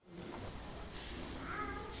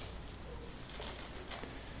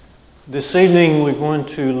This evening we're going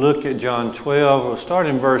to look at John 12. We'll start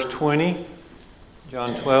in verse 20.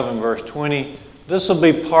 John 12 and verse 20. This will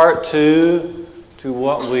be part 2 to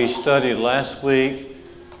what we studied last week.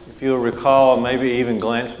 If you'll recall, maybe even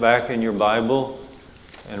glance back in your Bible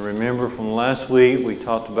and remember from last week we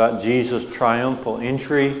talked about Jesus' triumphal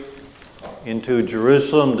entry into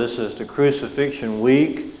Jerusalem. This is the crucifixion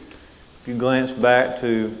week. If you glance back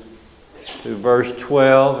to verse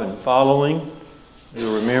 12 and following,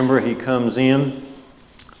 you'll remember he comes in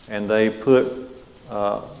and they put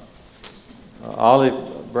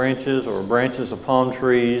olive branches or branches of palm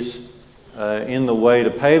trees in the way to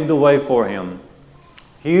pave the way for him.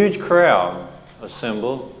 Huge crowd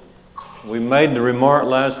assembled. We made the remark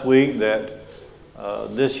last week that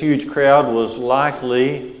this huge crowd was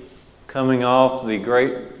likely coming off the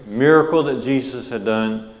great miracle that Jesus had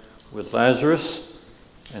done with Lazarus.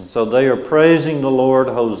 And so they are praising the Lord,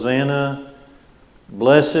 Hosanna.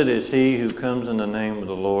 Blessed is he who comes in the name of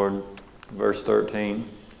the Lord, verse 13.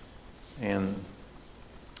 And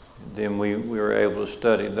then we were able to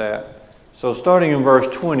study that. So starting in verse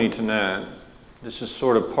 20 tonight, this is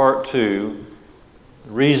sort of part 2.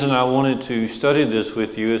 The reason I wanted to study this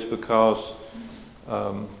with you is because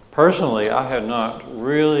personally I had not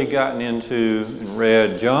really gotten into and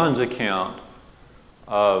read John's account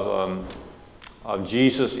of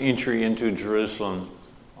Jesus' entry into Jerusalem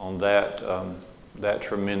on that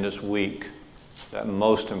tremendous week, that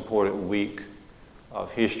most important week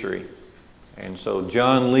of history. And so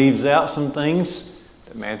John leaves out some things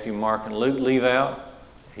that Matthew, Mark, and Luke leave out.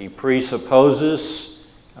 He presupposes,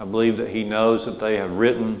 I believe that he knows that they have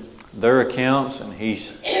written their accounts, and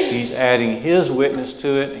he's adding his witness to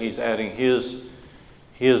it. He's adding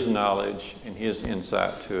his knowledge and his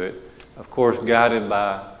insight to it, of course guided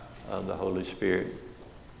by the Holy Spirit.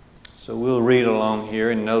 So we'll read along here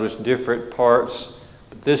and notice different parts.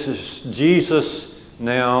 But this is Jesus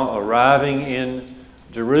now arriving in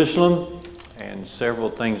Jerusalem, and several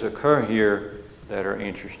things occur here that are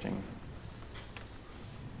interesting.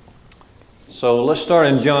 So let's start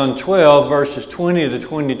in John 12, verses 20 to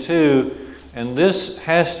 22. And this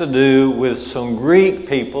has to do with some Greek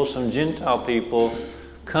people, some Gentile people,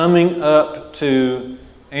 coming up to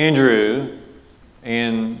Andrew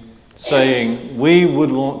and saying, we would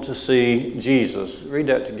want to see Jesus. Read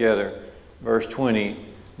that together. Verse 20.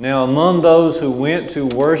 Now among those who went to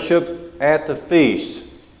worship at the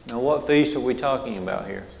feast. Now what feast are we talking about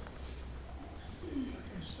here?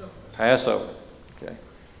 Passover. Okay.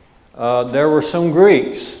 There were some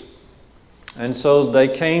Greeks. And so they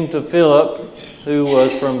came to Philip, who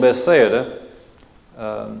was from Bethsaida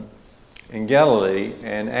in Galilee,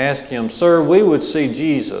 and asked him, Sir, we would see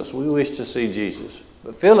Jesus. We wish to see Jesus.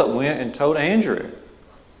 But Philip went and told Andrew.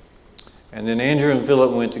 And then Andrew and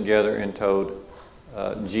Philip went together and told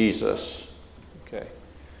Jesus. Okay.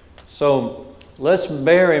 So let's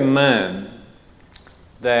bear in mind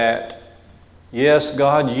that, yes,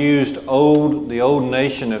 God used the old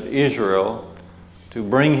nation of Israel to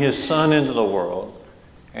bring his Son into the world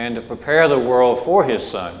and to prepare the world for his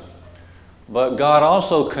Son. But God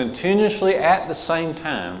also continuously at the same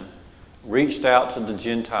time reached out to the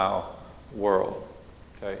Gentile world.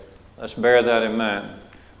 Okay, let's bear that in mind.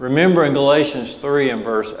 Remember in Galatians 3 and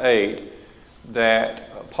verse 8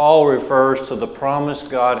 that Paul refers to the promise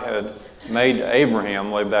God had made to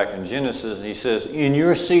Abraham way back in Genesis. And he says, in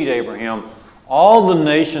your seed, Abraham, all the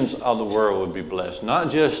nations of the world would be blessed.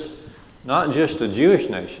 Not just the Jewish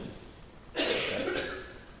nation. Okay?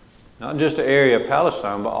 Not just the area of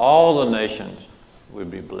Palestine, but all the nations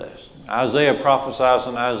would be blessed. Isaiah prophesies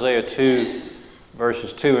in Isaiah 2,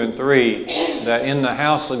 verses 2 and 3, that in the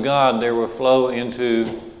house of God there will flow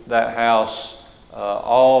into that house,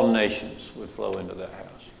 all nations would flow into that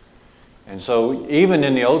house. And so even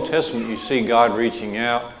in the Old Testament you see God reaching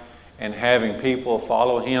out and having people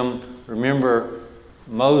follow him. Remember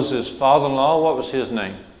Moses' father-in-law, what was his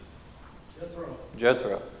name?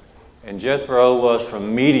 Jethro. And Jethro was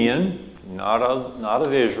from Midian, not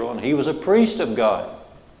of Israel, and he was a priest of God.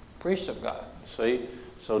 See?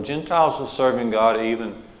 So Gentiles were serving God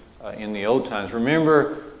even in the old times.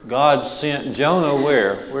 Remember, God sent Jonah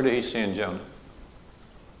where? Where did he send Jonah?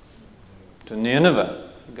 To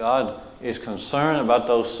Nineveh. God is concerned about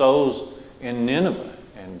those souls in Nineveh.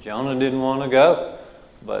 And Jonah didn't want to go.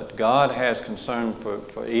 But God has concern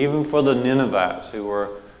for even for the Ninevites who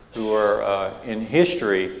were in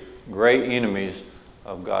history great enemies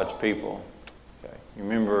of God's people. Okay. You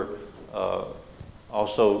remember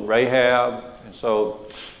also Rahab. And so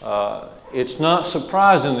it's not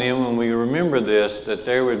surprising then when we remember this that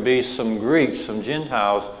there would be some Greeks, some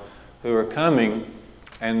Gentiles who are coming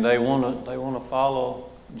and they want to follow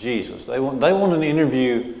Jesus. They want an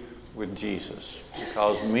interview with Jesus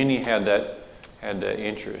because many had that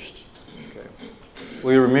interest. Okay.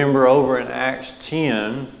 We remember over in Acts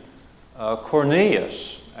 10,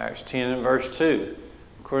 Cornelius, Acts 10 and verse 2.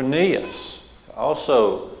 Cornelius,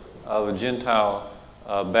 also of a Gentile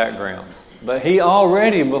background. But he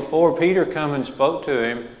already, before Peter come and spoke to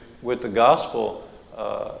him with the gospel,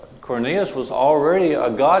 Cornelius was already a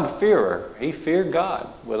God-fearer. He feared God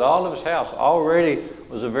with all of his house. Already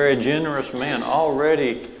was a very generous man.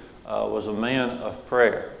 Already was a man of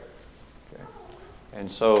prayer. Okay. And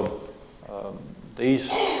so these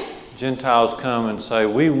Gentiles come and say,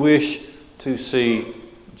 we wish to see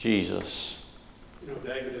Jesus. You know,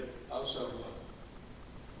 David, also,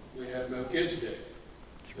 we have Melchizedek,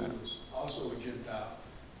 who was also a Gentile.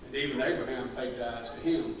 And even Abraham paid tithes to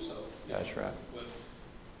him. So that's right. But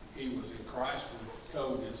he was in Christ and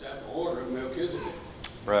told his apple order of Melchizedek.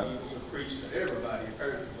 Right. He was a priest to everybody,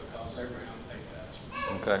 apparently, because Abraham paid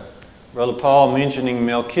tithes. Okay. Brother Paul mentioning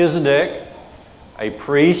Melchizedek, a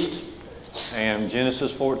priest, and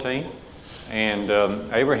Genesis 14, and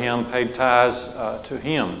Abraham paid tithes to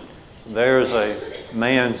him. There's a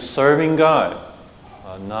man serving God,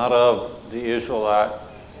 not of the Israelite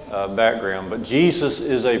background, but Jesus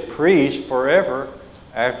is a priest forever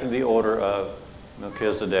after the order of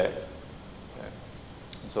Melchizedek. Okay.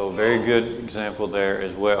 So a very good example there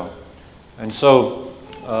as well. And so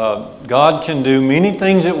God can do many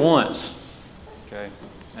things at once. Okay.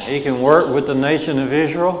 And He can work with the nation of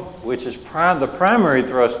Israel, which is the primary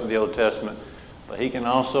thrust of the Old Testament, but He can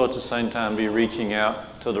also at the same time be reaching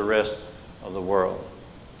out to the rest of the world.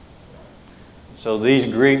 So these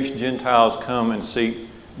Greeks, Gentiles come and seek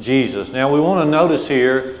Jesus. Now we want to notice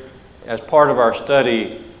here, as part of our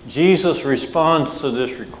study, Jesus responds to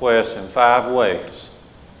this request in 5 ways.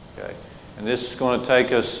 Okay. And this is going to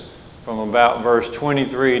take us from about verse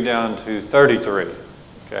 23 down to 33.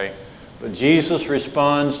 Okay. But Jesus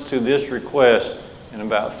responds to this request in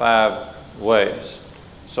about 5 ways.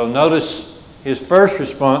 So notice His first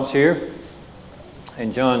response here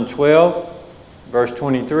in John 12, verse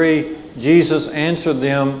 23. Jesus answered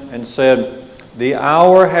them and said, "The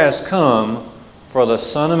hour has come for the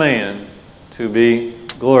Son of Man to be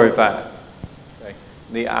glorified." Okay.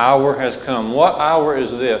 The hour has come. What hour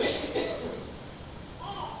is this?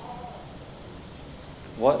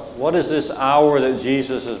 What is this hour that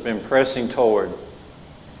Jesus has been pressing toward?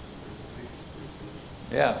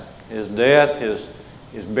 Yeah, His death,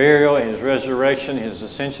 His burial, His resurrection, His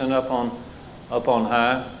ascension up on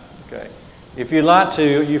high. Okay. If you'd like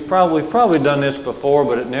to, we've probably done this before,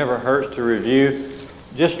 but it never hurts to review.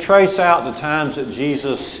 Just trace out the times that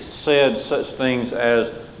Jesus said such things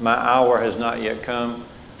as, "My hour has not yet come."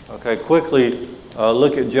 Okay, quickly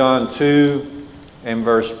look at John 2 and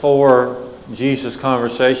verse 4, Jesus'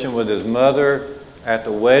 conversation with His mother at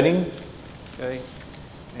the wedding. Okay,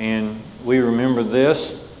 and we remember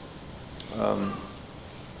this.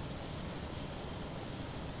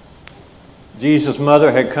 Jesus'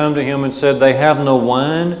 mother had come to Him and said, "They have no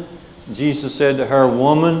wine." Jesus said to her,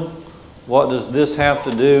 "Woman, what does this have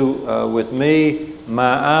to do with me?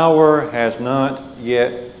 My hour has not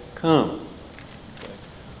yet come." Okay.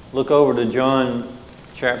 Look over to John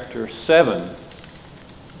chapter 7.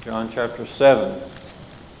 John chapter 7.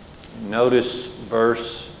 Notice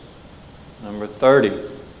verse number 30.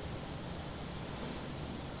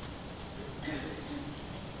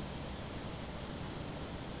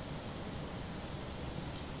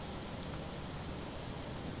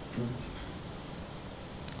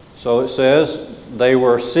 So it says, they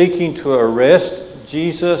were seeking to arrest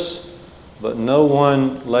Jesus, but no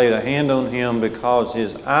one laid a hand on Him because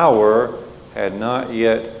His hour had not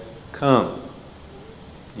yet come.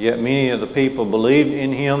 Yet many of the people believed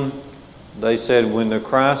in Him. They said, "When the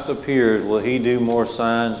Christ appears, will He do more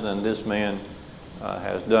signs than this man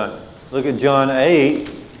has done?" Look at John 8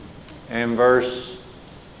 and verse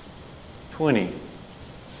 20.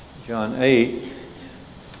 John 8.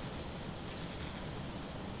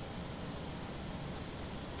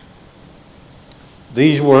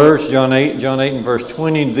 These words, John 8 and verse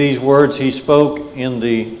 20, these words He spoke in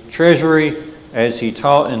the treasury as He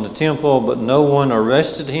taught in the temple, but no one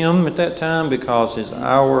arrested Him at that time because His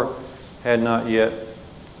hour had not yet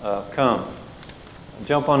come.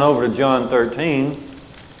 Jump on over to John 13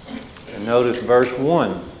 and notice verse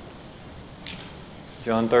 1.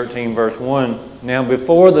 John 13 verse 1. Now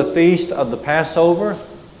before the feast of the Passover,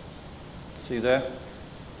 see that?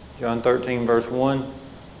 John 13 verse 1.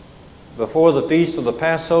 Before the feast of the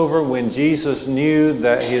Passover, when Jesus knew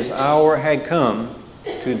that His hour had come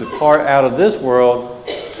to depart out of this world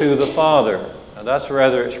to the Father. Now that's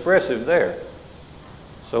rather expressive there.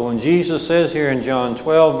 So when Jesus says here in John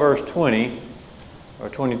 12, verse 20, or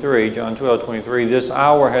 23, John 12, 23, this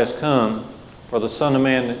hour has come for the Son of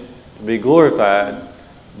Man to be glorified,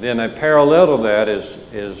 then a parallel to that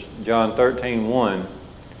is John 13, 1. It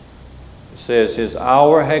says, his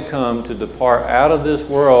hour had come to depart out of this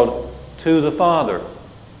world to the Father.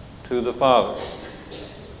 To the Father.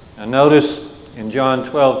 Now notice in John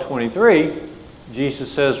 12, 23, Jesus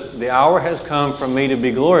says, the hour has come for me to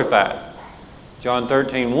be glorified. John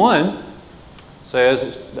 13, 1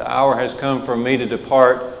 says, the hour has come for me to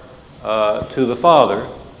depart to the Father.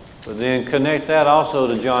 But then connect that also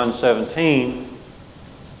to John 17,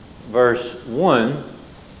 verse 1,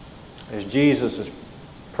 as Jesus is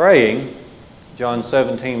praying, John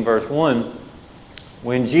 17, verse 1,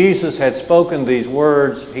 when Jesus had spoken these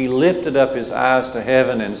words, he lifted up his eyes to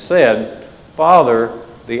heaven and said, Father,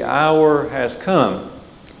 the hour has come.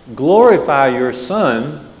 Glorify your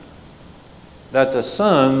Son, that the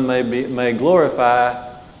Son may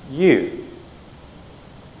glorify you.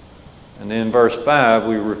 And then verse 5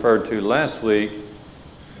 we referred to last week,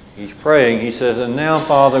 he's praying, he says, and now,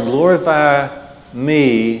 Father, glorify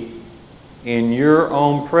me in your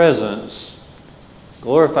own presence.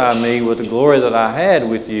 Glorify me with the glory that I had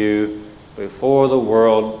with you before the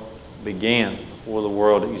world began, before the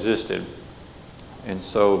world existed. And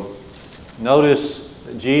so notice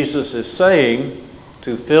that Jesus is saying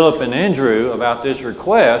to Philip and Andrew about this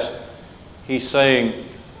request, he's saying,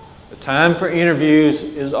 the time for interviews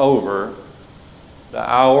is over. The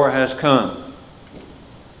hour has come.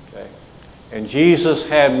 Okay. And Jesus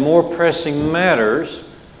had more pressing matters.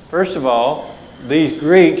 First of all, these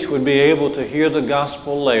Greeks would be able to hear the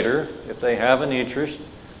gospel later if they have an interest.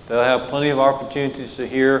 They'll have plenty of opportunities to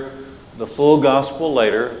hear the full gospel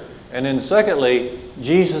later. And then secondly,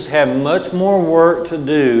 Jesus had much more work to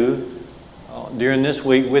do during this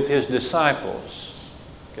week with his disciples.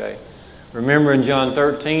 Okay. Remember in John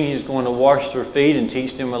 13, he's going to wash their feet and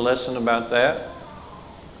teach them a lesson about that.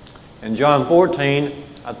 In John 14,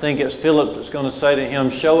 I think it's Philip that's going to say to him,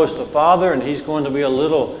 show us the Father, and he's going to be a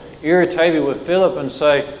little irritated with Philip and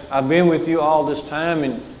say, I've been with you all this time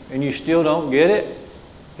and you still don't get it?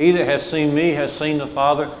 He that has seen me has seen the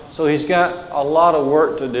Father. So he's got a lot of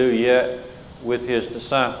work to do yet with his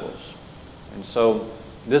disciples. And so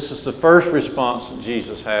this is the first response that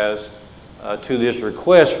Jesus has to this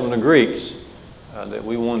request from the Greeks that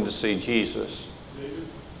we wanted to see Jesus. David,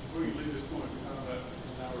 before you leave this point, how about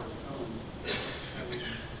his hour of coming?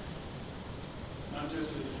 Not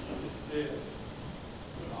just his death,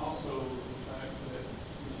 but also the fact that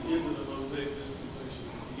at the end of the Mosaic dispensation,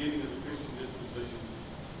 the beginning of the Christian dispensation,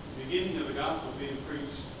 the beginning of the gospel being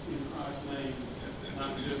preached in Christ's name,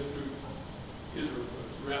 not just through Israel, but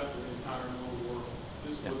throughout the entire known world.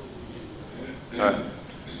 This was the beginning. All right.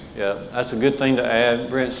 Yeah, that's a good thing to add.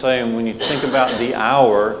 Brent's saying when you think about the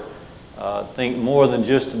hour, think more than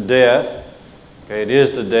just death. Okay, it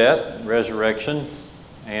is the death, resurrection,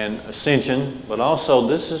 and ascension, but also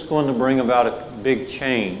this is going to bring about a big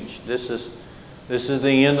change. This is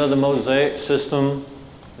the end of the Mosaic system.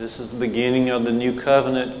 This is the beginning of the new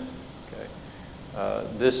covenant. Okay,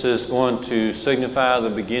 this is going to signify the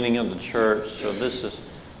beginning of the church. So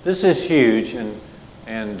this is huge, and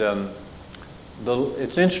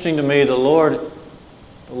it's interesting to me. The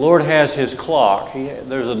Lord has His clock.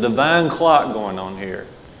 There's a divine clock going on here,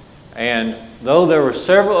 and though there were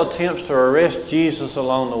several attempts to arrest Jesus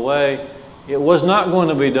along the way, it was not going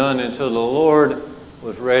to be done until the Lord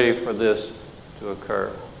was ready for this to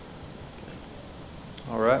occur.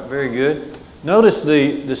 All right, very good. Notice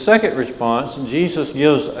the second response. Jesus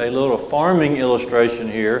gives a little farming illustration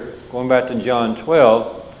here, going back to John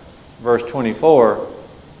 12, verse 24.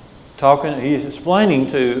 He's explaining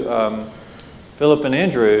to Philip and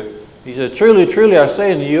Andrew. He says, "Truly, truly, I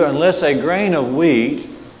say unto you, unless a grain of wheat,"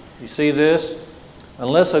 you see this?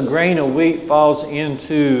 "Unless a grain of wheat falls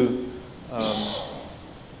into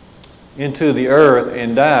the earth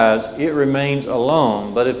and dies, it remains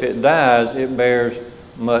alone. But if it dies, it bears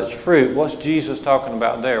much fruit." What's Jesus talking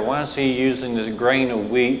about there? Why is He using this grain of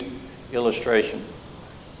wheat illustration?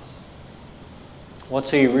 What's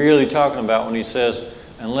He really talking about when He says,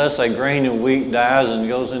 unless a grain of wheat dies and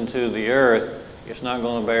goes into the earth, it's not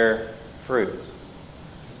going to bear fruit?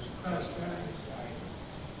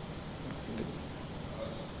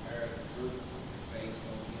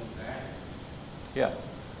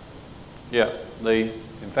 Yeah.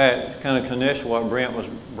 In fact, it kind of connects to what Brent was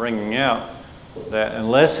bringing out, that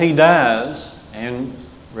unless he dies and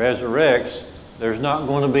resurrects, there's not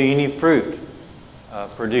going to be any fruit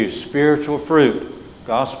produced, spiritual fruit,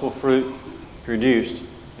 gospel fruit produced.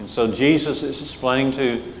 And so Jesus is explaining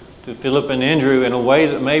to to Philip and Andrew in a way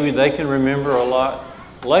that maybe they can remember a lot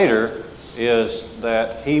later is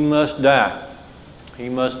that he must die. He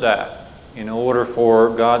must die in order for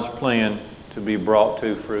God's plan to be brought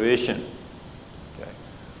to fruition. Okay.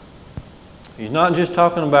 He's not just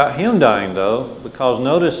talking about him dying, though, because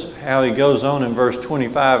notice how he goes on in verse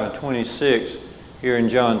 25 and 26 here in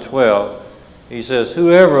John 12. He says,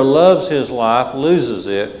 "Whoever loves his life loses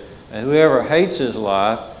it, and whoever hates his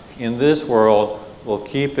life in this world will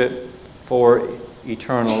keep it for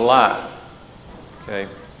eternal life." Okay.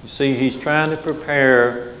 You see, he's trying to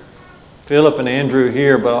prepare Philip and Andrew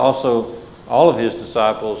here, but also all of his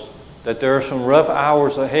disciples, that there are some rough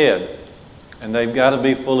hours ahead, and they've got to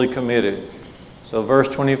be fully committed. So verse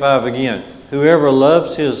 25 again, "Whoever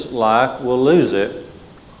loves his life will lose it,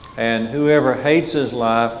 and whoever hates his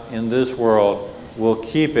life in this world will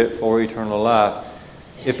keep it for eternal life.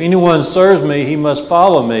 If anyone serves me, he must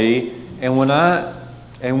follow me, and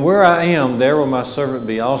where I am, there will my servant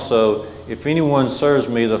be also. If anyone serves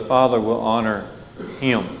me, the Father will honor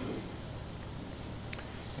him."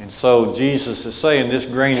 And so Jesus is saying this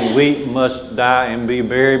grain of wheat must die and be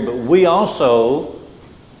buried, but we also,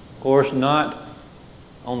 of course not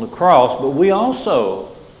on the cross, but we also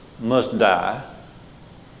must die.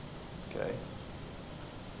 Okay.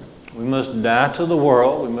 We must die to the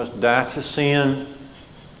world. We must die to sin.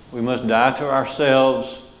 We must die to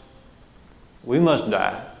ourselves. We must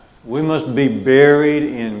die. We must be buried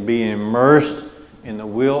and be immersed in the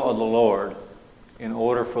will of the Lord in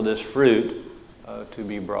order for this fruit to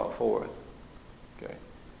be brought forth. Okay.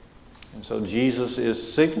 And so Jesus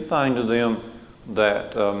is signifying to them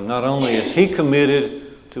that not only is he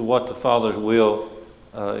committed to what the Father's will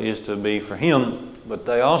is to be for him, but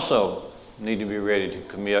they also need to be ready to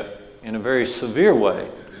commit in a very severe way,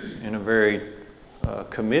 in a very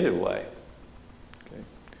committed way. Okay.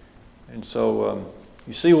 And so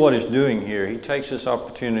you see what he's doing here. He takes this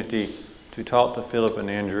opportunity to talk to Philip and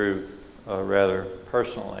Andrew rather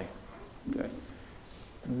personally. Okay.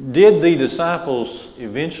 Did the disciples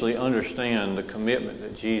eventually understand the commitment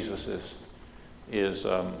that Jesus is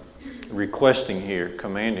requesting here,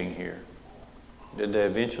 commanding here? Did they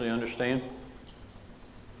eventually understand?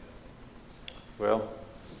 Well,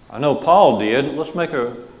 I know Paul did. Let's make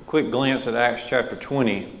a quick glance at Acts chapter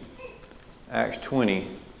 20. Acts 20.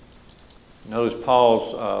 Notice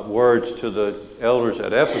Paul's words to the elders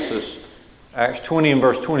at Ephesus. Acts 20 and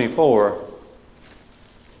verse 24.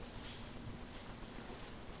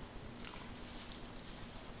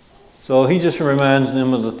 So he just reminds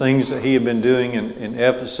them of the things that he had been doing in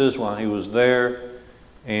Ephesus while he was there.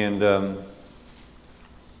 And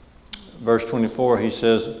verse 24, he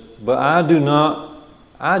says, "But I do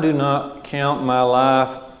not count my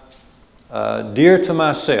life dear to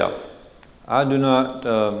myself. I do not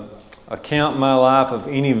account my life of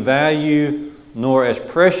any value, nor as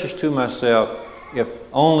precious to myself, if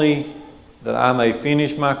only that I may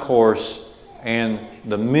finish my course and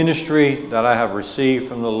the ministry that I have received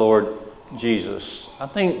from the Lord Jesus." I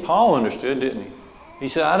think Paul understood, didn't he? He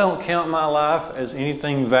said, I don't count my life as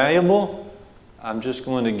anything valuable. I'm just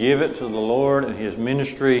going to give it to the Lord and his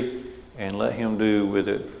ministry and let him do with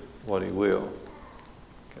it what he will.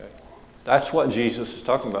 Okay. That's what Jesus is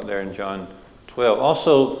talking about there in John 12.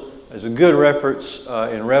 Also, there's a good reference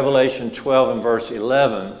in Revelation 12 and verse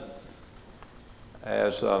 11,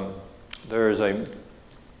 as there is a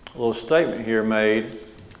little statement here made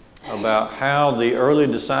about how the early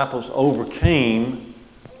disciples overcame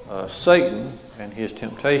Satan and his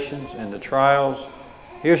temptations and the trials.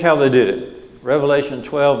 Here's how they did it. Revelation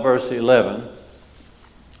 12 verse 11.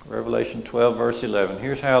 Revelation 12 verse 11.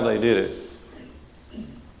 Here's how they did it.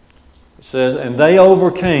 It says, "And they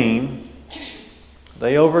overcame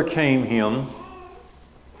him,"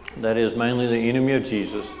 that is mainly the enemy of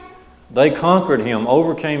Jesus. They conquered him,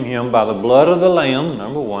 overcame him by the blood of the Lamb,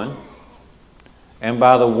 number one, and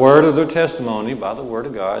by the word of their testimony, by the word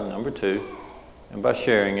of God, number two, and by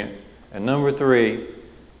sharing it. And number three,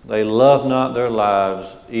 they loved not their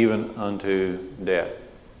lives even unto death.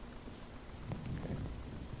 Okay.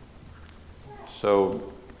 So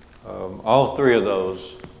all three of those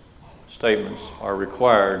statements are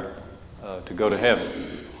required to go to heaven.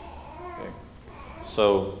 Okay.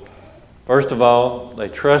 So first of all, they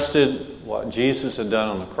trusted what Jesus had done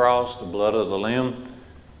on the cross, the blood of the Lamb.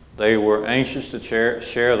 They were anxious to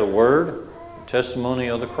share the word, the testimony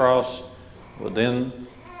of the cross. But then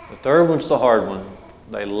the third one's the hard one.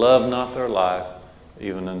 They loved not their life,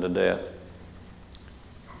 even unto death.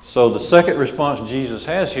 So the second response Jesus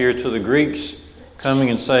has here to the Greeks coming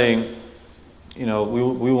and saying,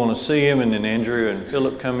 we want to see him, and then Andrew and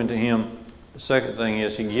Philip coming to him. The second thing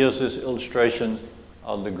is he gives this illustration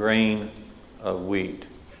of the grain of wheat.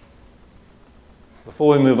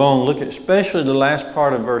 Before we move on, look at especially the last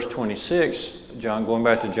part of verse 26, going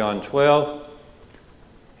back to John 12.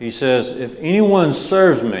 He says, if anyone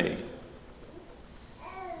serves me,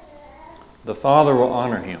 the Father will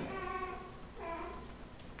honor him.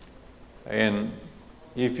 And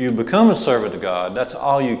if you become a servant of God, that's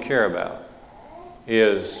all you care about,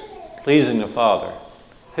 is pleasing the Father.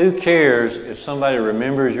 Who cares if somebody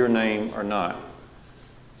remembers your name or not?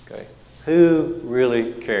 Okay. Who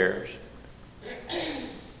really cares?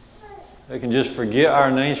 They can just forget our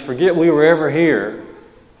names, forget we were ever here,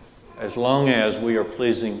 as long as we are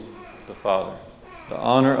pleasing the Father. The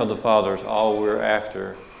honor of the Father is all we're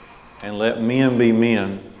after. And let men be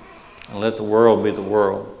men, and let the world be the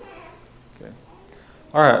world. Okay.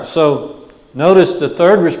 All right, so notice the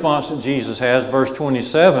third response that Jesus has, verse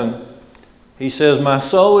 27. He says, my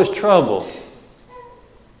soul is troubled.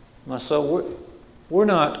 My soul, we're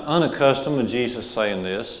not unaccustomed to Jesus saying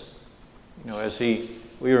this. You know, as we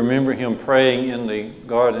remember him praying in the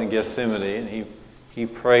Garden of Gethsemane, and he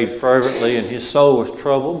prayed fervently, and his soul was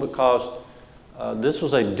troubled because this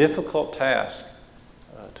was a difficult task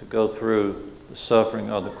to go through the suffering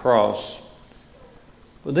of the cross.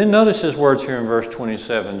 But then notice his words here in verse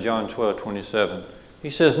 27, John 12:27. He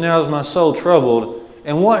says, now is my soul troubled,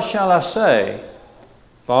 and what shall I say?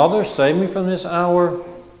 Father, save me from this hour,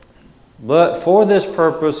 but for this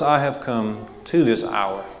purpose I have come to this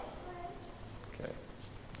hour. Okay.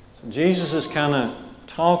 So Jesus is kind of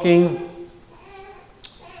talking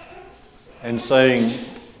and saying,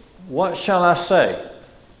 what shall I say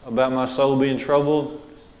about my soul being troubled?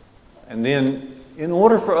 And then, in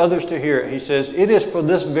order for others to hear it, he says, it is for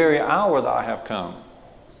this very hour that I have come.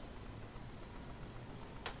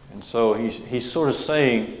 And so he's sort of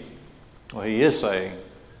saying, well, he is saying,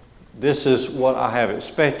 this is what I have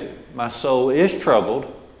expected. My soul is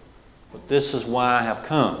troubled, but this is why I have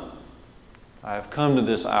come. I have come to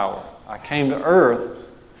this hour. I came to earth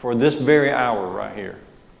for this very hour right here.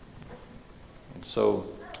 And so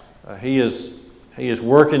he is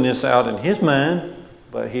working this out in his mind,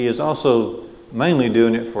 but he is also mainly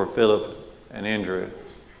doing it for Philip and Andrew.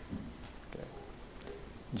 Okay.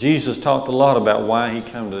 Jesus talked a lot about why he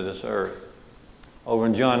came to this earth. Over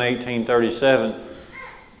in John 18:37,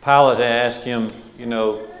 Pilate asked him,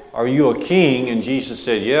 are you a king? And Jesus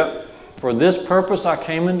said, yep, for this purpose I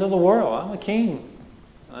came into the world. I'm a king.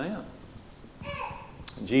 I am.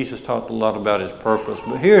 And Jesus talked a lot about his purpose.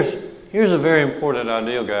 But here's a very important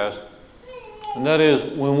idea, guys. And that is,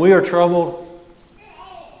 when we are troubled,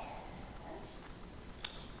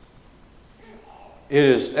 it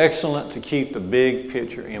is excellent to keep the big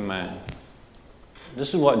picture in mind.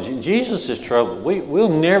 This is what Jesus is troubled. We'll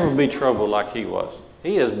never be troubled like he was.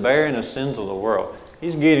 He is bearing the sins of the world.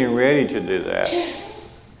 He's getting ready to do that.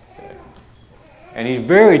 Okay. And he's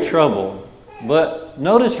very troubled. But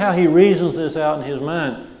notice how he reasons this out in his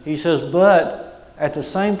mind. He says, but at the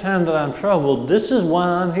same time that I'm troubled, this is why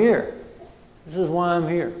I'm here. This is why I'm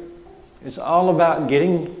here. It's all about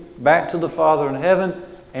getting back to the Father in heaven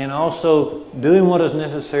and also doing what is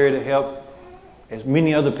necessary to help as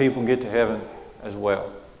many other people get to heaven as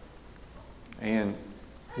well. And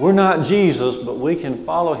we're not Jesus, but we can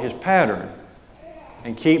follow his pattern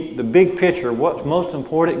and keep the big picture. What's most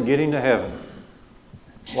important? Getting to heaven.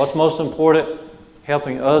 What's most important?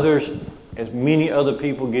 Helping others, as many other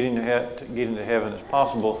people getting to heaven as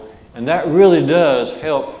possible. And that really does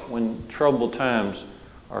help when troubled times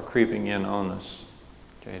are creeping in on us.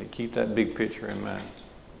 Okay, to keep that big picture in mind.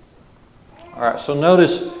 All right, so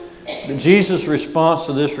notice that Jesus' response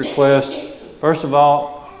to this request, first of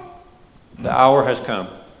all, the hour has come.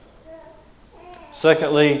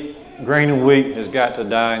 Secondly, grain of wheat has got to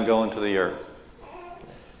die and go into the earth.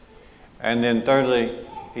 And then thirdly,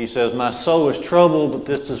 he says, my soul is troubled, but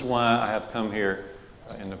this is why I have come here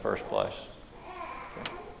in the first place.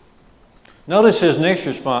 Okay. Notice his next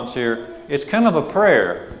response here. It's kind of a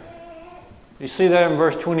prayer. You see that in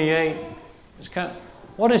verse 28?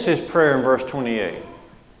 What is his prayer in verse 28?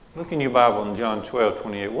 Look in your Bible in John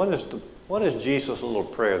 12:28. What is Jesus' little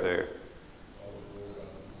prayer there?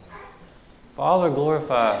 Father,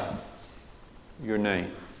 glorify your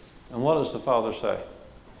name. And what does the Father say?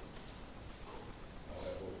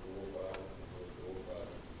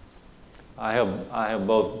 I have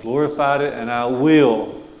both glorified it and I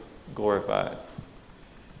will glorify it.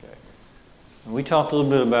 Okay. And we talked a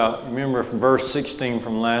little bit about, remember from verse 16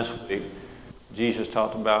 from last week, Jesus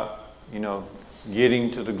talked about,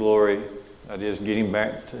 getting to the glory, that is, getting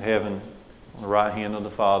back to heaven on the right hand of the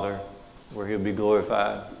Father, where he'll be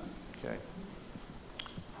glorified. Okay.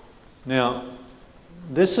 Now,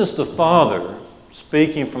 this is the Father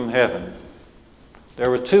speaking from heaven. There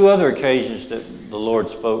were two other occasions that the Lord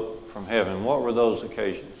spoke from heaven. What were those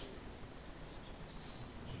occasions?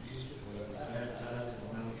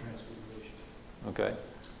 Okay,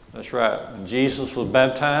 that's right. When Jesus was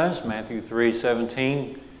baptized, Matthew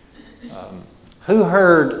 3:17, who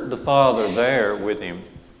heard the Father there with him?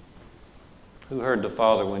 Who heard the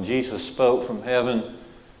Father when Jesus spoke from heaven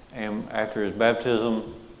and after his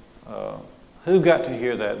baptism? Who got to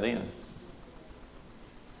hear that then?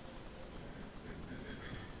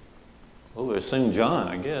 Oh, assume John,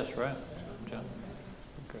 I guess, right? John.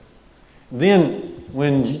 Okay. Then,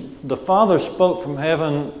 when the Father spoke from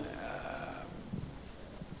heaven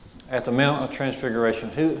at the Mount of Transfiguration,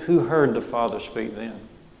 who heard the Father speak then?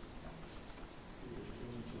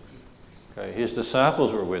 Okay, his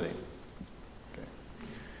disciples were with him. Okay.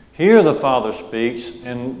 Here the Father speaks,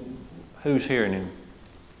 and who's hearing him?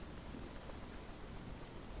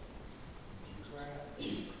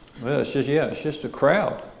 Well, it's just a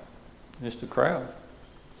crowd. It's the crowd.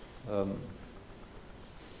 It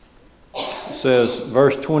says,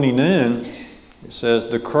 verse 29, it says,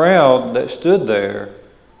 the crowd that stood there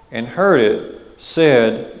and heard it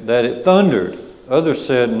said that it thundered. Others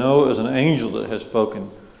said, no, it was an angel that had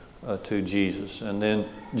spoken to Jesus. And then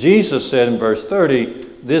Jesus said in verse 30,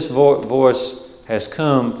 this voice has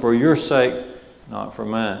come for your sake, not for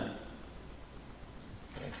mine.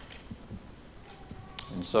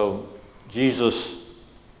 And so Jesus,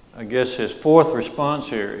 I guess his fourth response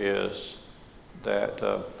here is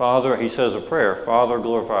that Father, he says a prayer, Father,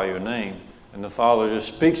 glorify your name. And the Father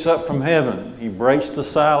just speaks up from heaven. He breaks the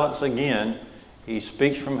silence again. He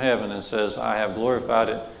speaks from heaven and says, I have glorified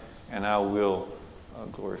it and I will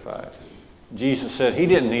glorify it. Jesus said he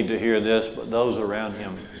didn't need to hear this, but those around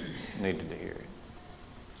him needed to hear it.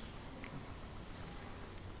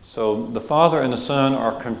 So the Father and the Son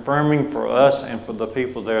are confirming for us and for the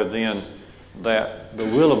people there then that the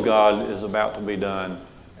will of God is about to be done,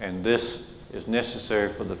 and this is necessary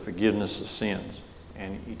for the forgiveness of sins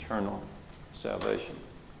and eternal salvation.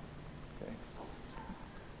 Okay.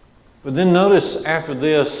 But then notice after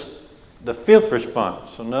this, the fifth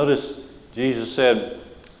response. So notice Jesus said,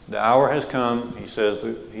 the hour has come. He says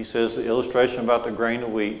the illustration about the grain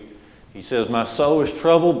of wheat. He says, my soul is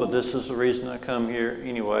troubled, but this is the reason I come here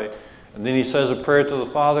anyway. And then he says a prayer to the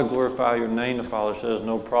Father, glorify your name. The Father says,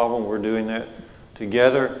 no problem, we're doing that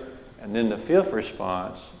together. And then the fifth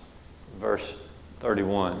response, verse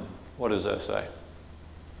 31. What does that say?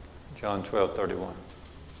 John 12:31.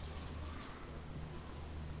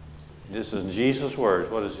 This is Jesus'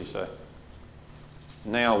 words. What does he say?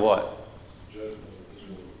 Now what?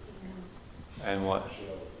 And what?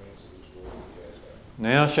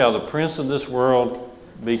 Now shall the prince of this world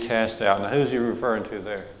be cast out. Now who's he referring to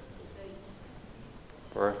there?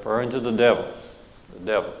 Referring to the devil. The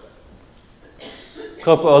devil. A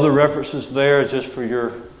couple other references there just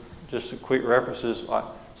a quick references. Like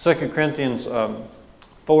 2 Corinthians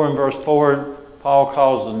 4 and verse 4, Paul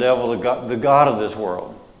calls the devil the god of this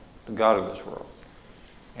world. The god of this world.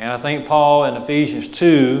 And I think Paul in Ephesians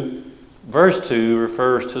 2, verse 2,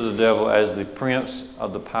 refers to the devil as the prince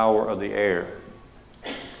of the power of the air.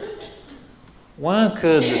 Why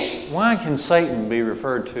can Satan be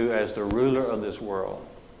referred to as the ruler of this world?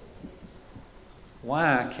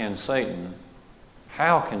 How can Satan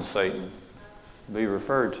be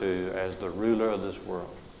referred to as the ruler of this world?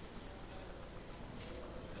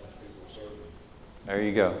 There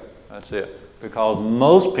you go. That's it. Because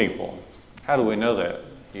most people, how do we know that,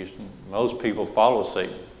 Houston? Most people follow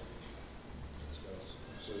Satan.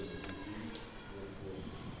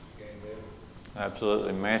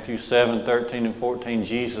 Absolutely. Matthew 7, 13 and 14,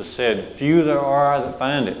 Jesus said, few there are that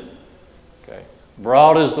find it. Okay.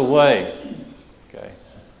 Broad is the way, okay,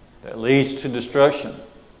 that leads to destruction.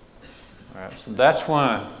 All right. So that's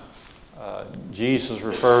why Jesus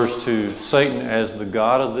refers to Satan as the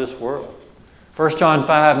god of this world. 1 John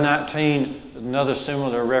 5:19, another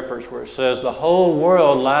similar reference where it says, the whole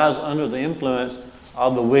world lies under the influence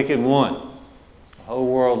of the wicked one. The whole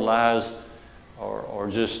world lies or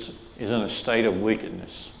just is in a state of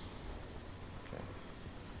wickedness. Okay.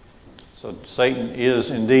 So Satan is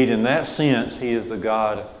indeed, in that sense, he is the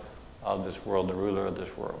god of this world, the ruler of this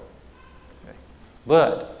world. Okay.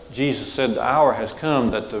 But Jesus said the hour has come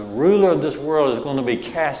that the ruler of this world is going to be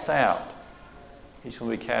cast out. He's going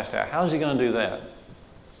to be cast out. How is he going to do that?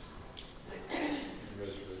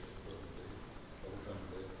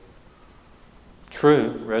 True.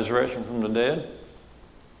 Resurrection from the dead.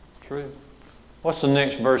 True. What's the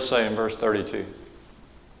next verse say in verse 32?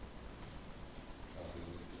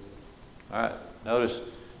 All right. Notice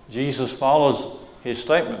Jesus follows his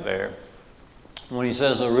statement there. when he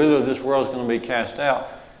says the ruler of this world is going to be cast out,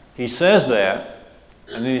 he says that,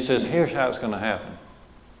 and then he says, here's how it's going to happen.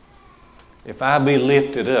 If I be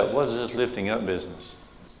lifted up, what is this lifting up business?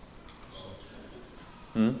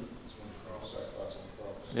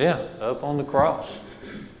 Yeah, up on the cross.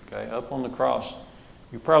 Okay, up on the cross.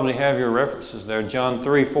 You probably have your references there. John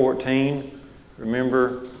 3:14.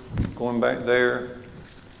 Remember going back there?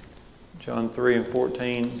 John 3 and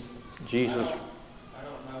 14. Jesus. I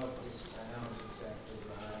don't know if this sounds exactly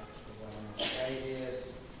right. What I'm going to say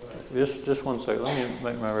is, but Just one second. Let me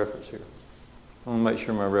make my reference here. I want to make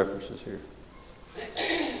sure my reference is here.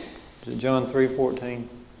 Is it John 3:14?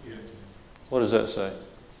 Yeah. What does that say?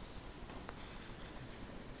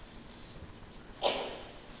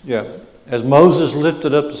 Yeah. As Moses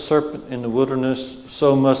lifted up the serpent in the wilderness,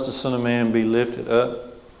 so must the Son of Man be lifted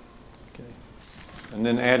up. Okay. And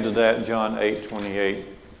then add to that John 8:28.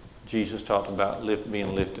 Jesus talked about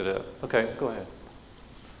being lifted up. Okay, go ahead.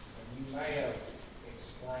 you may have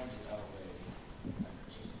explained it already. I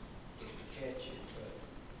just didn't catch it,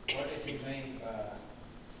 but what does he mean by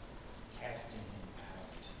casting him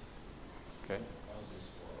out Okay. of this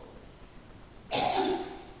world?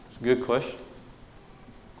 It's a good question.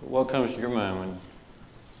 What comes to your mind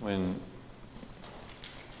when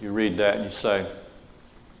you read that and you say,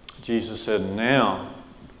 Jesus said, now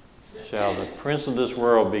shall the prince of this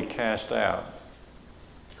world be cast out.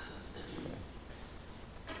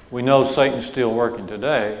 We know Satan's still working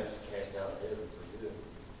today. He's cast out of heaven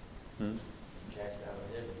for good. Cast out of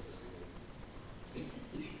heaven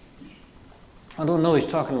for good. I don't know, he's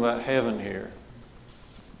talking about heaven here.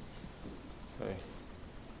 Okay.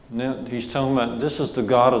 Now he's talking about this is the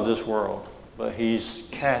God of this world, but he's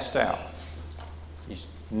cast out. He's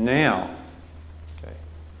now. Okay.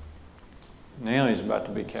 Now he's about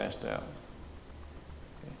to be cast out.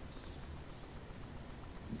 Okay.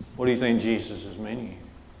 What do you think Jesus is meaning here?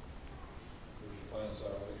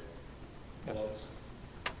 Yeah.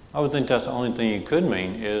 I would think that's the only thing you could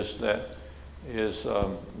mean is that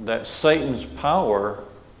Satan's power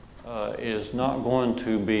is not going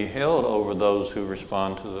to be held over those who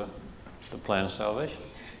respond to the plan of salvation.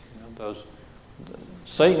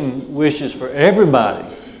 Satan wishes for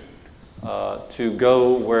everybody to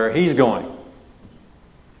go where he's going.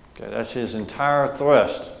 Okay, that's his entire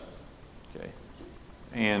thrust. Okay,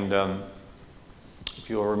 and if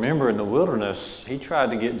you'll remember in the wilderness, he tried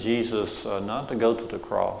to get Jesus not to go to the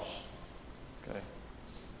cross. Okay,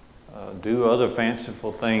 do other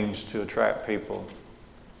fanciful things to attract people.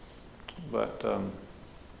 But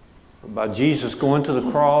by Jesus going to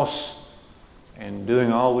the cross and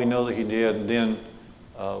doing all we know that he did, then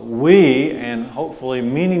we and hopefully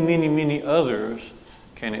many, many, many others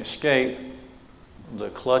can escape the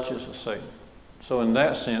clutches of Satan. So in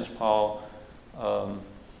that sense, Paul,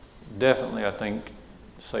 definitely I think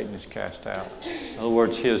Satan is cast out. In other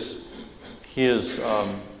words, his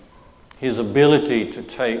ability to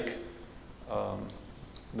take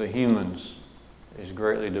the humans is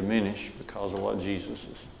greatly diminished because of what Jesus is.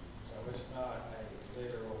 So it's not a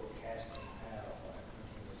literal casting out like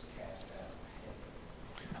when he was cast out of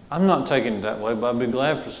heaven. I'm not taking it that way, but I'd be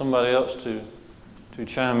glad for somebody else to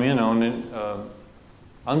chime in on it.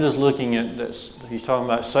 I'm just looking at this. He's talking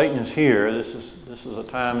about Satan is here. This is a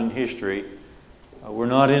time in history. We're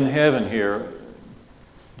not in heaven here.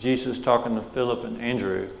 Jesus is talking to Philip and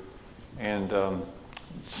Andrew, and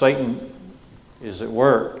Satan is at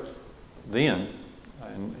work then,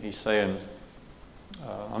 and he's saying,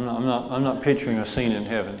 "I'm not picturing a scene in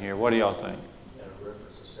heaven here. What do y'all think?" You got a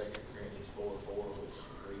reference to 2 Corinthians 4:4, which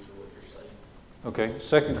agrees with what you're saying. Okay,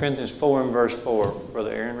 2 Corinthians 4 and verse 4.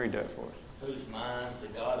 Brother Aaron, read that for us. Whose minds the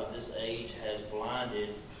God of this age has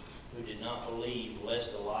blinded, who did not believe,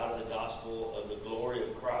 lest the light of the gospel of the glory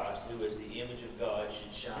of Christ, who is the image of God,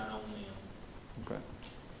 should shine on them. Okay.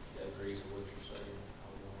 That agrees with what you're saying.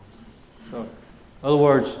 So, in other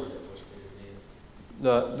words,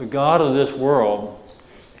 the God of this world,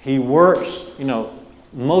 he works,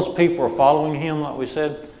 most people are following him, like we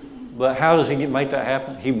said, but how does he make that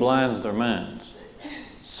happen? He blinds their minds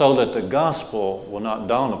so that the gospel will not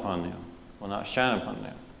dawn upon them, will not shine upon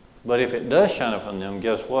them. But if it does shine upon them,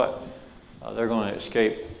 guess what? They're going to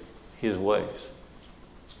escape his ways.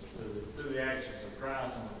 Through the actions of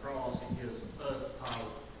Christ on the cross, he gives us the power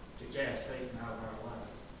to cast Satan out of our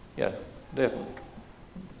lives. Yeah, definitely.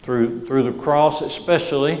 Through the cross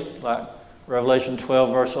especially, like Revelation 12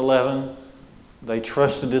 verse 11, they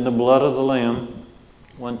trusted in the blood of the Lamb,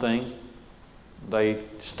 one thing. They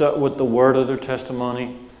stuck with the word of their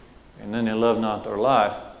testimony, and then they loved not their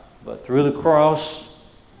life. But through the cross,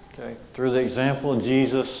 okay, through the example of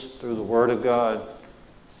Jesus, through the word of God,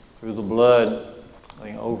 through the blood,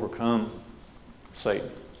 overcome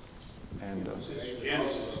Satan. And This is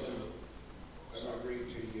Genesis. Let me read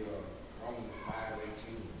to you Romans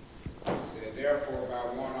 5:18. It said, therefore by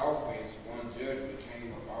one offense, one judgment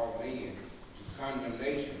came of all men to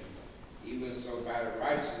condemnation. Even so by the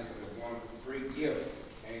righteousness of one free gift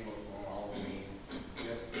came upon all men to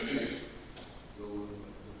justification. So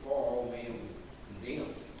before all men were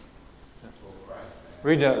condemned before Christ.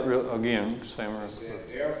 read that again, Samuel. It said,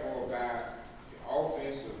 therefore by the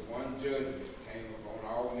offense of one judgment came upon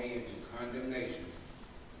all men to condemnation.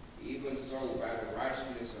 Even so by the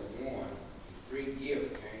righteousness of one, the free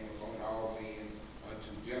gift came upon all men unto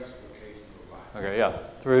justification of life. Okay, yeah.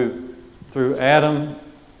 Through Adam,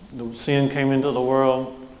 the sin came into the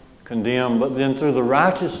world, condemned, but then through the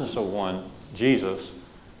righteousness of one, Jesus,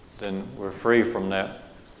 then we're free from that,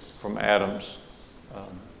 from Adam's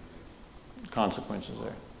consequences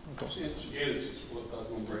there. Okay. Since Genesis, what I was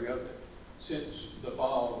going to bring up, since the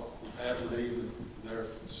fall of Adam and Eve and their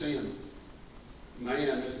sin,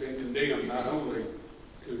 man has been condemned not only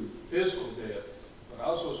to physical death, but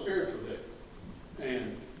also spiritual death,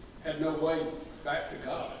 and had no way back to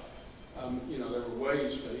God. There were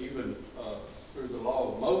ways to even, through the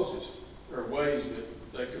law of Moses, there are ways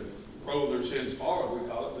that they could roll their sins forward, we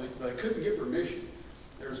call it. They couldn't get remission.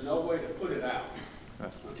 There's no way to put it out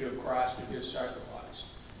until Christ and his sacrifice.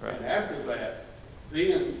 Right. And after that,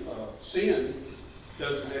 then sin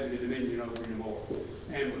doesn't have any dominion over you anymore.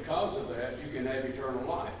 And because of that, you can have eternal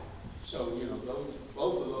life. So,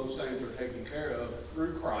 both of those things are taken care of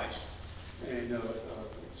through Christ. And it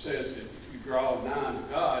says that if you draw nigh to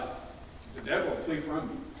God, the devil will flee from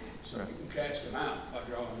you. So you can cast him out by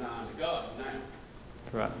drawing nigh to God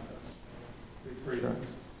now. Right. Be free. Sure.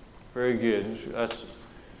 Very good. That's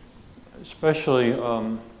especially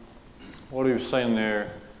what he was saying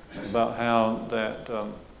there about how that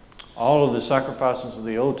all of the sacrifices of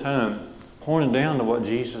the old time pointed down to what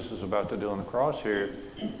Jesus is about to do on the cross here.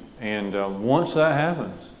 And once that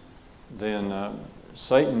happens, then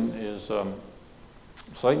Satan is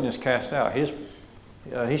cast out.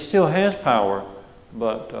 He still has power,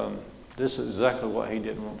 but this is exactly what he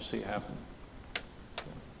didn't want to see happen.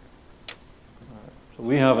 So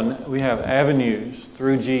we have avenues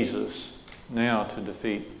through Jesus now to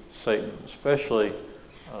defeat Satan, especially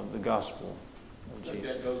the gospel of I think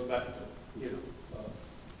Jesus. that goes back to,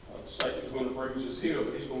 Satan's going to bruise his heel,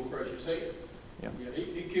 but he's going to crush his head. Yeah.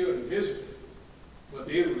 He killed him physically, but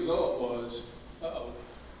the end result was,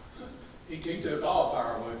 he took all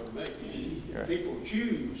power away from me. Right. People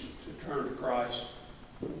choose to turn to Christ.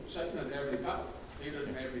 Satan doesn't have any power. He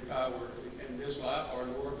doesn't have any power in this life or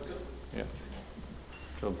in the world to come. Yeah.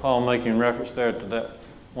 So Paul making reference there to that,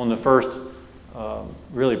 one of the first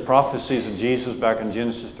really prophecies of Jesus back in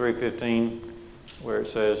Genesis 3:15, where it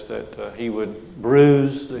says that he would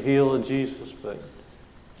bruise the heel of Jesus, but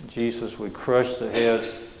Jesus would crush the head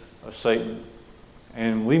of Satan.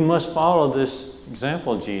 And we must follow this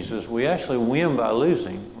example of Jesus. We actually win by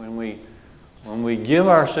losing. When we give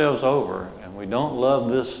ourselves over and we don't love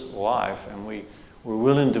this life and we're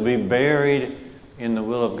willing to be buried in the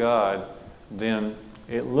will of God, then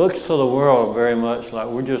it looks to the world very much like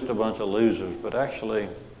we're just a bunch of losers. But actually,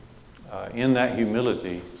 in that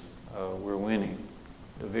humility, we're winning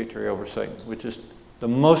the victory over Satan, which is the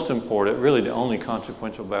most important, really the only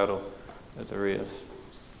consequential battle that there is.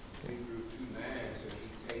 Hebrews 2:9 said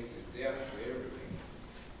he tasted death for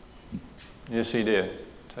everything. Yes, he did.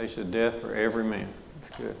 Tasted death for every man.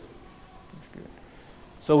 That's good. That's good.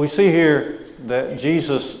 So we see here that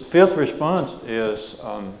Jesus' fifth response is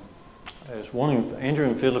wanting Andrew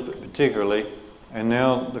and Philip particularly, and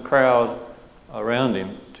now the crowd around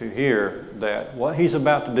him, to hear that what he's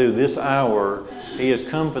about to do this hour, he has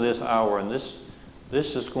come for this hour, and this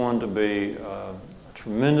is going to be a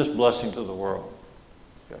tremendous blessing to the world.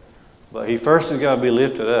 Okay. But he first has got to be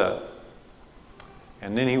lifted up,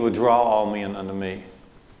 and then he will draw all men unto me.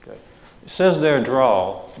 Okay. It says there,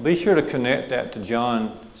 draw. Be sure to connect that to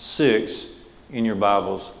John 6 in your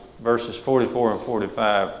Bibles, verses 44 and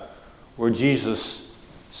 45, where Jesus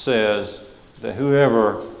says that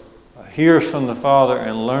whoever hears from the Father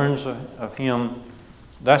and learns of him,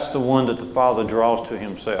 that's the one that the Father draws to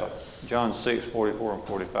himself. John 6, 44 and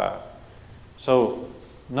 45. So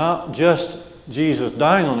not just Jesus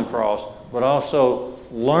dying on the cross, but also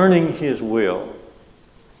learning his will,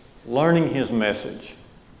 learning his message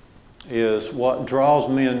is what draws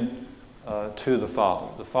men to the Father.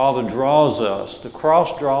 The Father draws us. The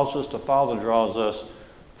cross draws us. The Father draws us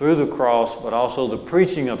through the cross, but also the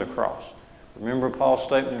preaching of the cross. Remember Paul's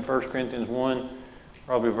statement in 1 Corinthians 1,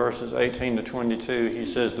 probably verses 18 to 22. He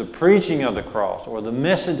says the preaching of the cross, or the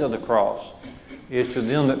message of the cross, is to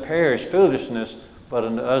them that perish foolishness, but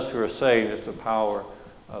unto us who are saved is the power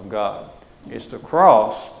of God. It's the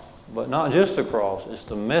cross, but not just the cross. It's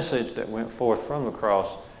the message that went forth from the cross,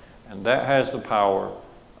 and that has the power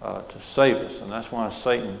to save us. And that's why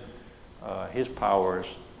Satan, his powers,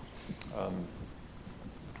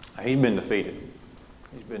 he's been defeated.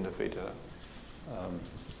 He's been defeated.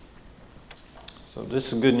 So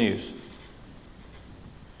this is good news.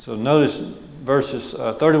 So notice verses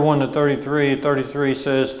 31 to 33. 33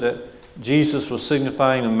 says that Jesus was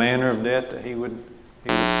signifying the manner of death that he would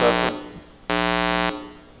suffer.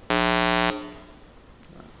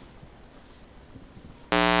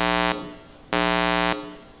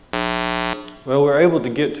 Well, we're able to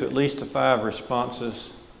get to at least the 5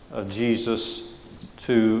 responses of Jesus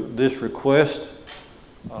to this request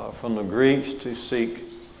from the Greeks to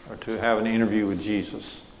seek or to have an interview with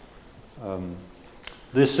Jesus.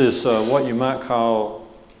 This is what you might call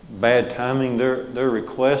bad timing. Their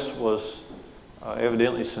request was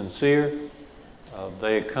evidently sincere.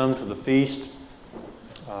 They had come to the feast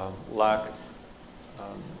like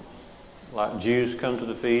Jews come to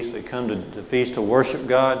the feast. They come to the feast to worship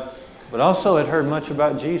God, but also had heard much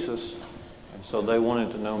about Jesus, and so they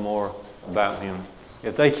wanted to know more about Him.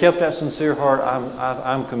 If they kept that sincere heart,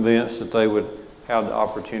 I'm convinced that they would have the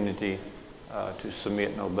opportunity to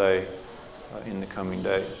submit and obey in the coming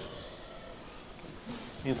days.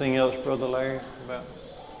 Anything else, Brother Larry, about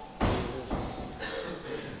this?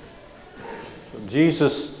 So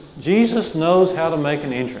Jesus knows how to make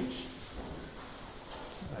an entrance.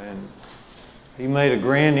 And He made a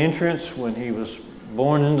grand entrance when He was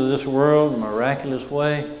born into this world in a miraculous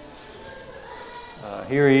way.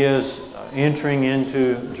 Here He is entering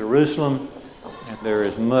into Jerusalem, and there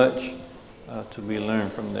is much to be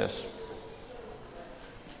learned from this.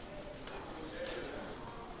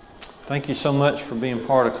 Thank you so much for being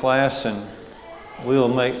part of class, and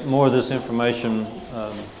we'll make more of this information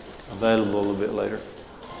available a little bit later.